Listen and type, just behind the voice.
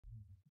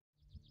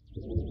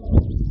चिसो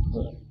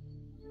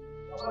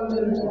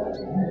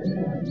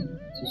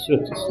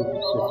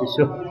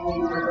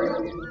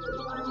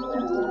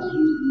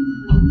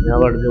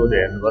यहाँबाट चाहिँ उसले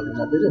हेर्नुपर्छ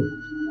साथीहरू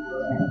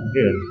के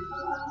हेर्नु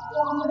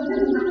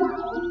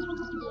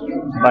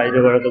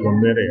बाहिरबाट त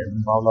घुमेर हेर्नु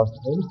पाउला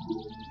जस्तो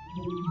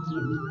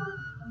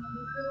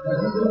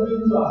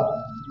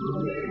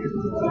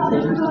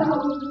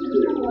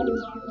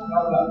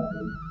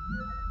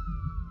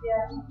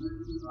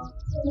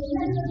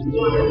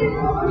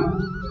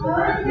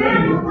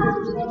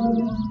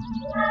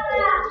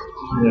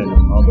छैन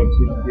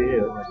opportunity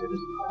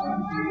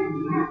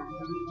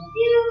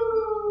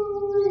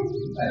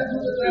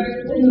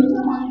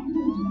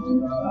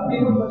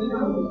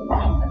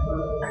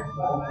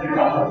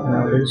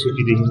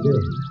city देखिन्छ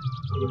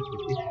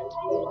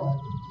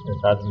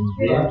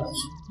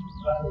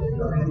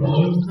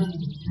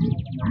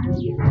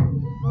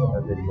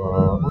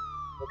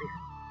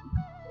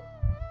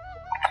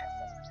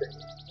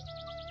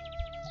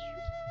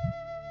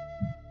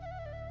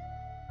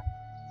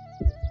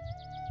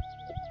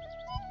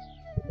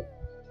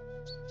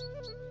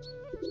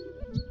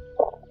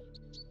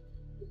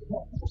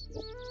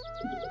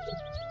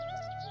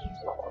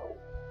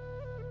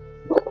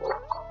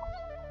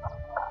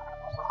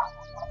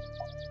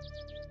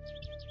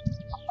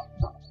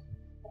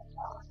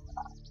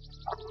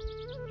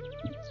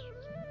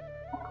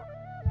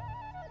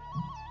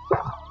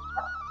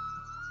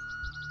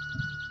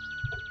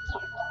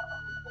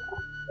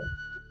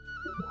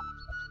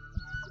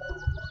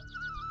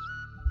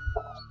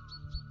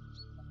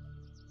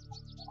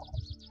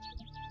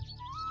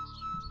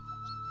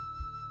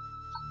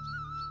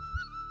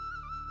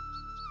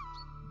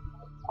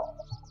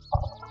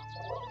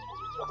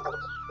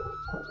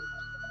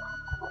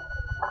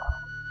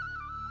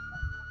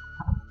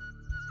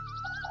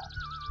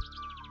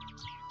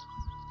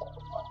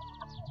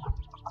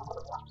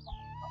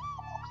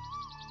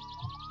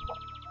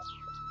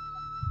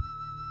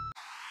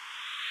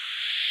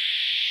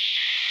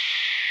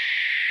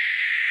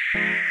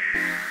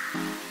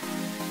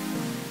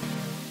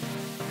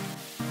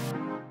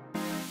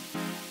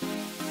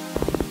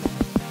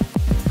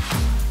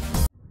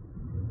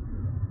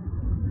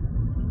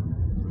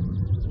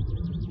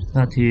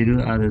साथीहरु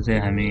आज चाहिँ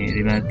हामी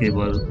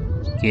रिमार्केबल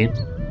केप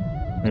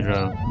र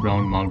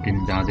ब्राउन माउन्टेन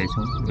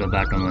जाँदैछौँ र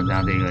बाटोमा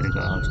जाँदै गरेको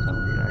अवस्था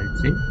भइरहेको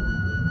चाहिँ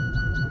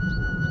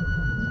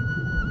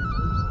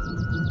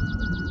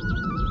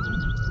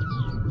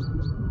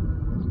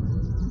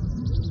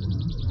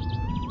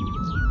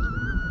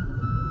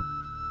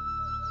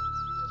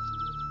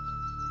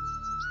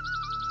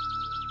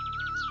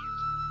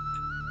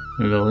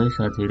ल है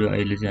साथीहरु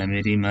अहिले चाहिँ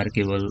हामी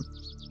रिमार्केबल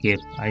केप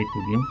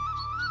आइपुग्यौं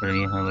र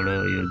यहाँबाट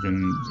यो जुन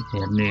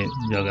हेर्ने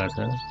जग्गा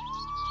छ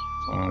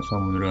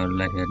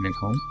समुद्रहरूलाई हेर्ने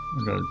ठाउँ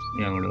र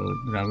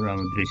यहाँबाट राम्रो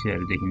राम्रो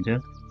दृश्यहरू देखिन्छ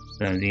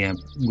र यहाँ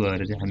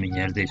गएर चाहिँ हामी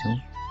हेर्दैछौँ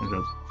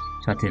र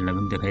साथीहरूलाई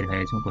पनि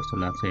देखाइरहेका छौँ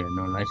कस्तो लाग्छ हेर्न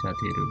होला है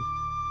साथीहरु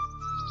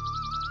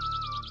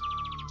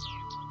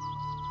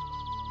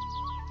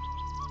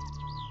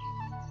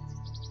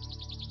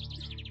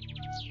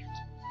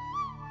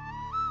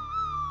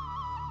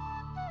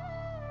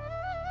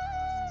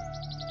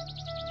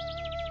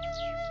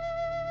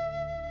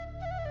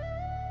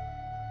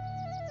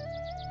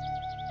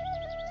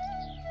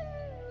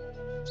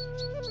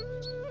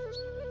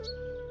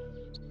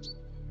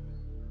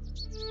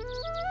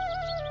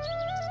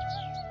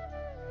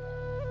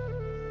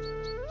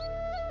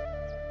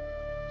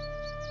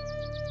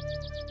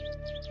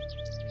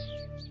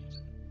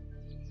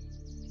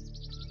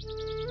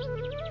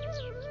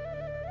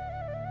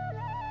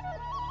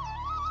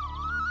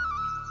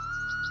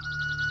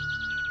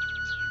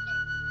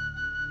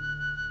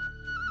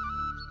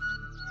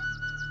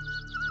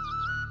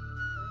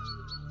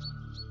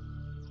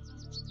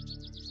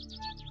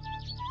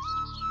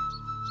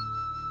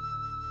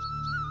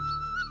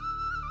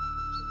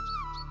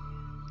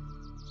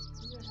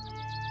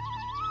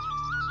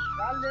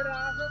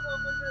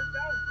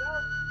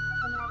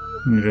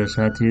र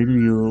साथीहरु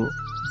यो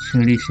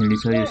सिँढी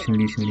छ यो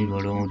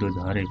सिँढीबाट उँधो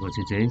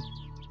झरेपछि चाहिँ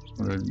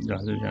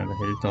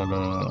जाँदाखेरि तल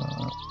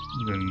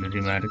जुन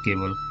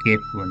रिमार्केबल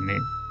केप भन्ने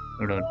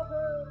एउटा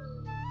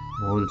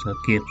होल छ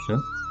केप छ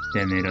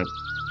त्यहाँनिर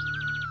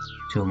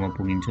छेउमा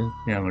पुगिन्छ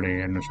त्यहाँबाट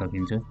हेर्न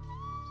सकिन्छ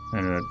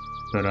र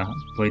तर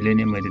पहिले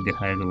नै मैले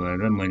देखाएको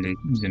भएर मैले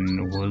जुन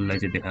होललाई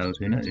चाहिँ देखाएको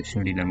छैन यो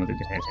सिँढीलाई मात्रै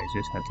देखाएको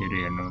छु साथीहरु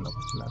हेर्न होला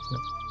कस्तो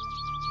लाग्छ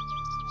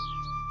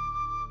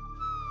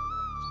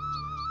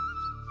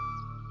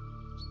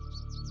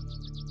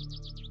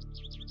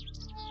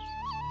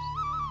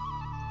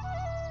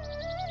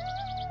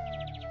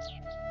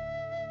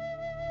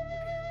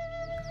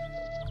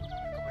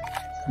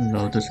ल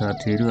त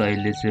साथीहरु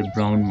अहिले चाहिँ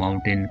ब्राउन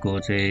माउन्टेनको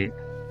चाहिँ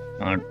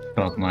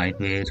टपमा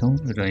आइपुगेका छौं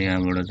र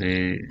यहाँबाट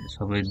चाहिँ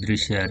सबै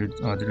दृश्यहरू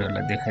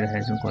हजुरहरुलाई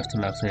देखाइरहेका छौं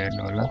कस्तो लाग्छ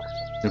हेर्नु होला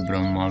त्यो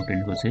ब्राउन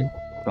माउन्टेनको चाहिँ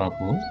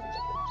टप हो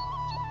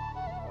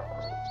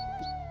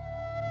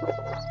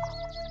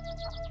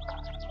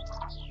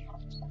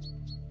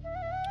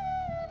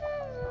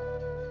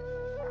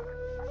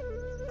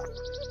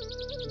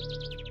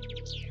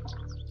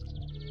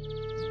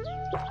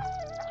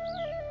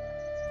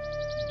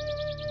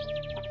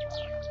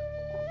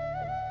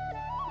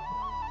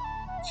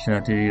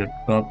साथै यो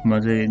टपमा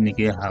चाहिँ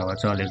निकै हावा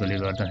चलेकोले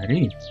गर्दाखेरि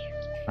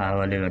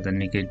हावाले गर्दा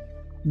निकै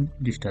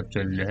डिस्टर्ब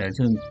चलिरहेको छ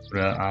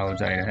पुरा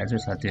आवाज आइरहेको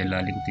छ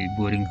साथीहरूलाई अलिकति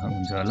बोरिङ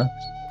हुन्छ होला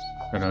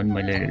तर पनि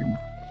मैले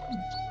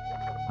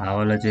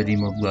हावालाई चाहिँ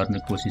रिमुभ गर्ने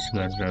कोसिस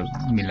गरेर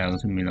मिलाएको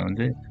छु मिलाउनु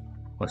चाहिँ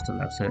कस्तो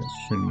लाग्छ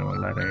सुन्नु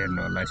होला र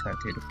हेर्नु होला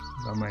साथीहरू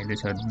रमाइलो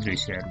छ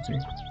दृश्यहरू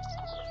चाहिँ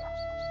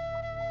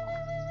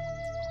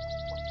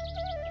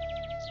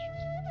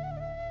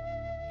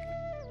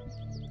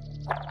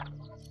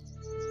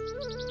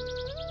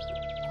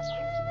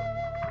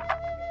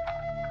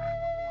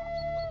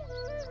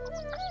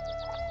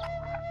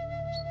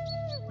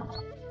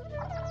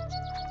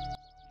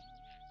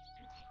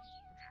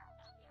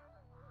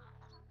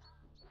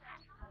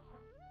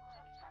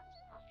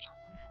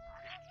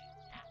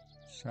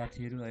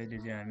साथीहरू अहिले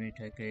चाहिँ हामी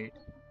ठ्याक्कै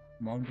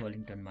माउन्ट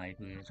वेलिङटनमा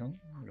आइपुगेका छौँ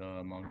र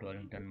माउन्ट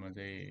वेलिङटनमा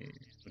चाहिँ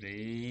पुरै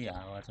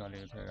हावा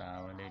चलेको छ र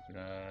हावाले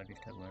पुरा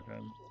डिस्टर्ब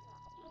गरेर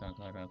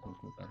काँक्रा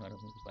कुकु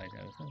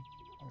पाइरहेको छ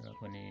र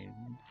पनि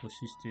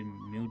कोसिस चाहिँ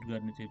म्युट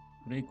गर्ने चाहिँ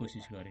पुरै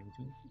कोसिस गरेको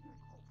छु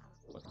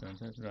कस्तो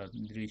हुन्छ र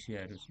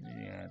दृश्यहरू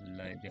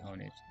यहाँहरूलाई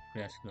देखाउने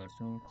प्रयास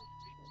गर्छौँ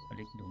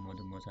अलिक धुम्म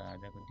धुम्म छ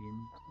आजको दिन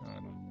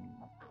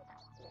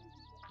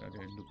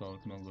र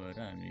लुकआउटमा गएर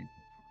हामी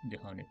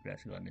देखाउने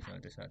प्रयास गर्नेछौँ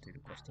त्यो साथीहरू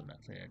कस्तो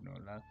लाग्छ हेर्नु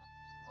होला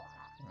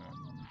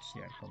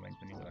सेयर कमेन्ट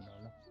पनि गर्नु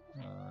होला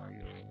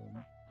यो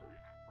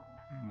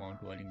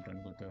माउन्ट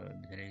वेलिङटनको त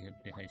धेरै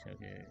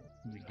देखाइसके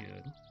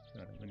भिडियोहरू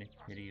तर पनि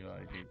फेरि यो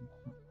अहिले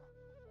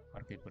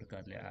अर्कै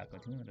प्रकारले आएको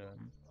थियौँ र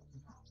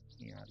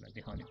यहाँहरूलाई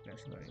देखाउने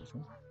प्रयास गरेको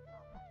छौँ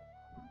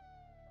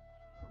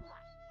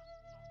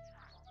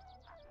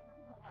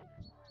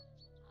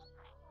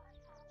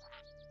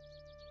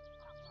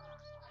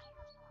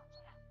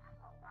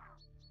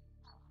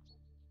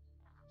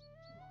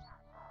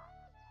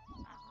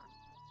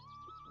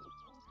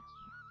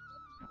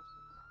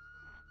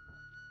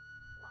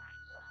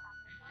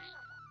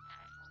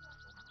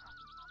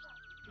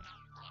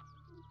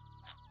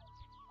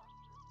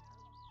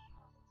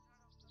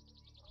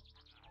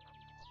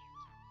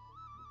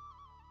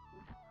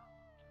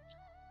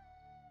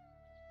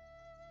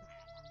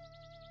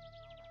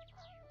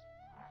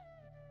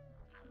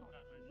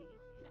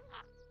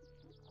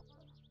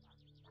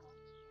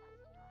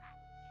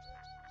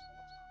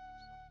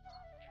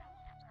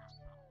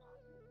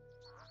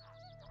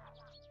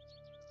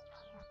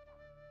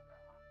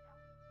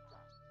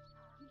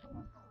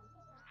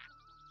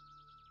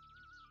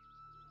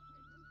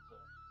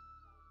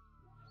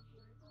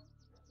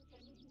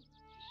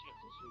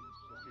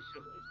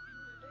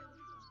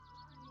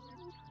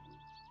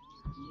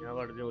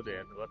यहाँबाट ल्याउँदै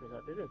हेर्नुभयो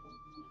साथीहरू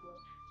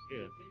के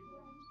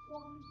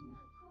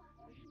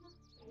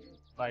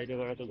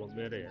बाहिरबाट त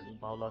घुमेर हेर्नु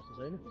पाउला जस्तो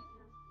छैन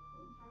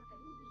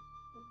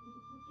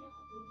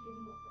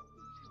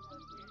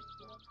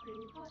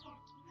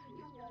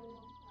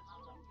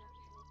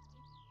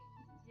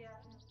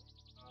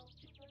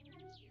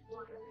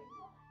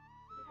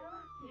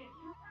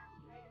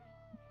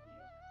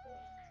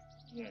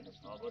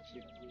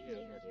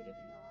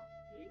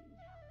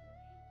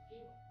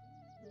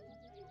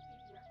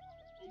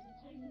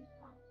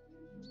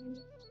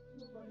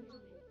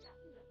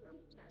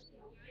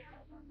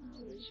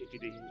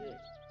सिटीदेखि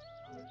चाहिँ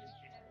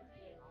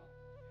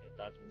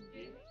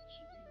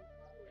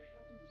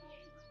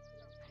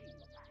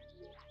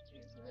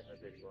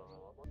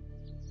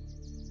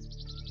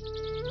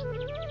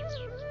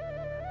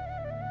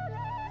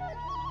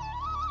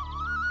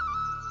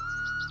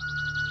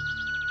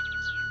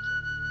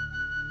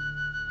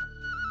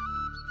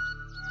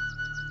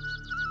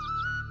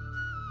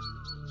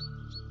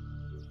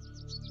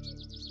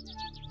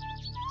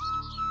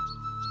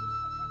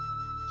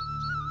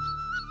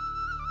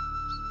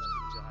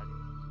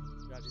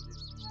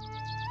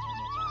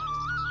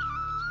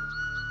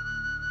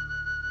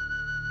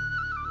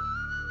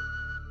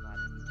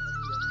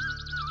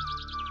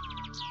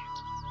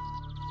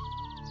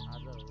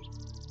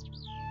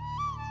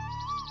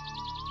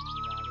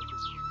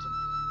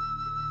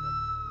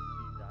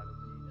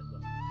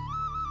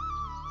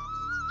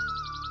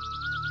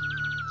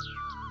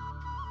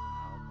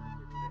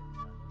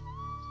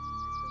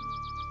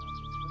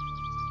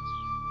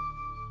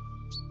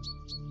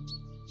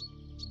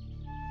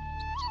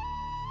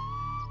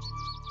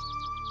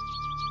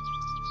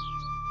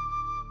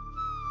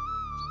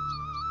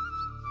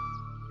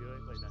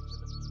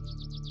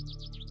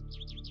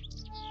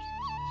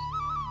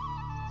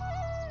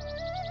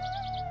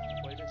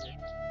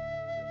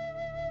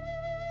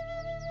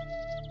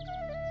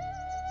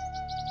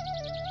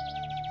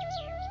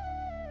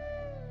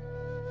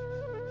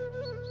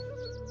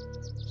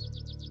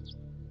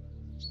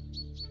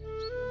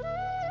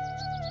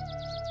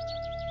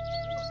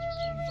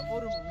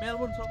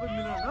मेलबोर्न सबै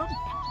मिलेर न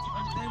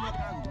अनि त्यहीँबाट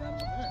कहाँ घुम्नु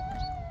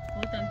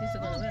हो त त्यसो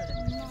गर्दा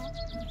भइहाल्यो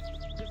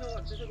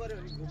त्यसो गऱ्यो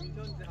भने घुमिन्छ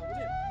नि त्यहाँ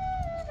पनि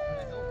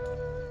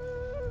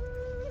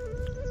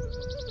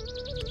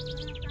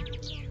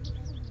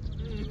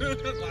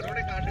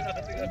घरबाटै काटेर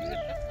अस्ति गर्ने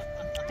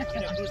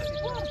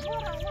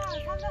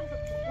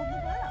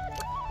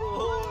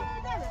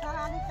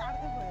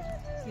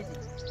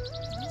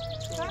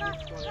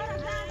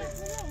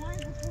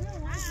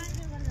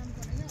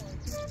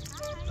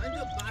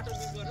त्यो बाटो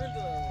बिच गरेर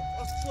त्यो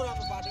कस्तो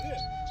राम्रो बाटो के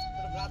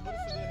तर रातभरि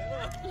सुतेन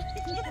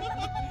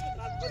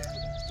रातभरि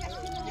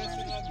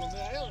क्यासिनोमा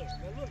घुमेर आयो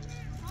मेलबुर्न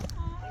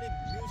अनि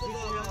दिउँसो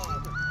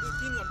त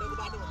 3 घण्टाको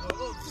बाटो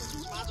भन्नुभएको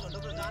 5 घण्टा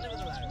त जानै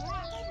मात्र लाग्यो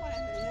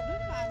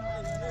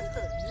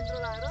निद्रा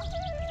लागेर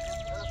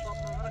एउटा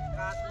कपमा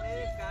काट्ने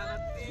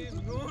कागती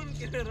नुन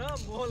किनेर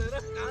मोलेर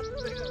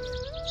काट्दै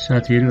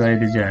साथीहरू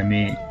अहिले चाहिँ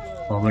हामी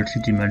हबर्ट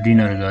सिटीमा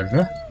डिनर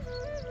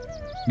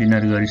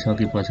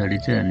गरिसके पछाडि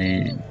चाहिँ अनि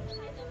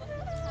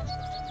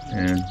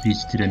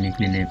बिचतिर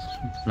निक्लिने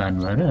प्लान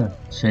भएर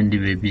सेन्डी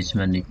बे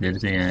बिचमा निक्लेर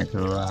चाहिँ यहाँको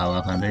हावा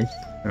खाँदै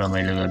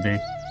रमाइलो गर्दै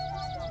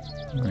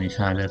अनि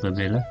साँझको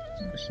बेला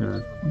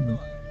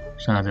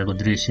साँझको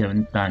दृश्य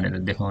पनि तानेर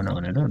देखाउन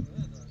भनेर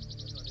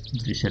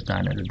दृश्य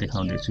तानेर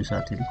देखाउँदैछु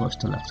साथीहरू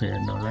कस्तो लाग्छ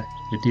हेर्नलाई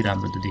त्यति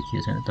राम्रो त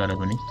देखिएको छैन तर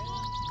पनि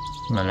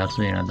मलाई लाग्छ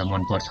यहाँलाई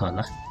मनपर्छ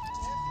होला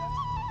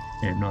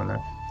हेर्नु होला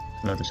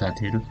ल त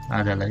साथीहरू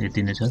आजलाई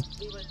यति नै छ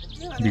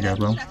बिदा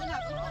पाऊँ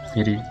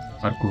फेरि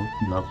अर्को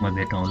भ्लगमा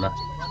भेटौँला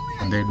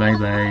भन्दै बाई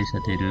बाई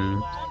साथीहरू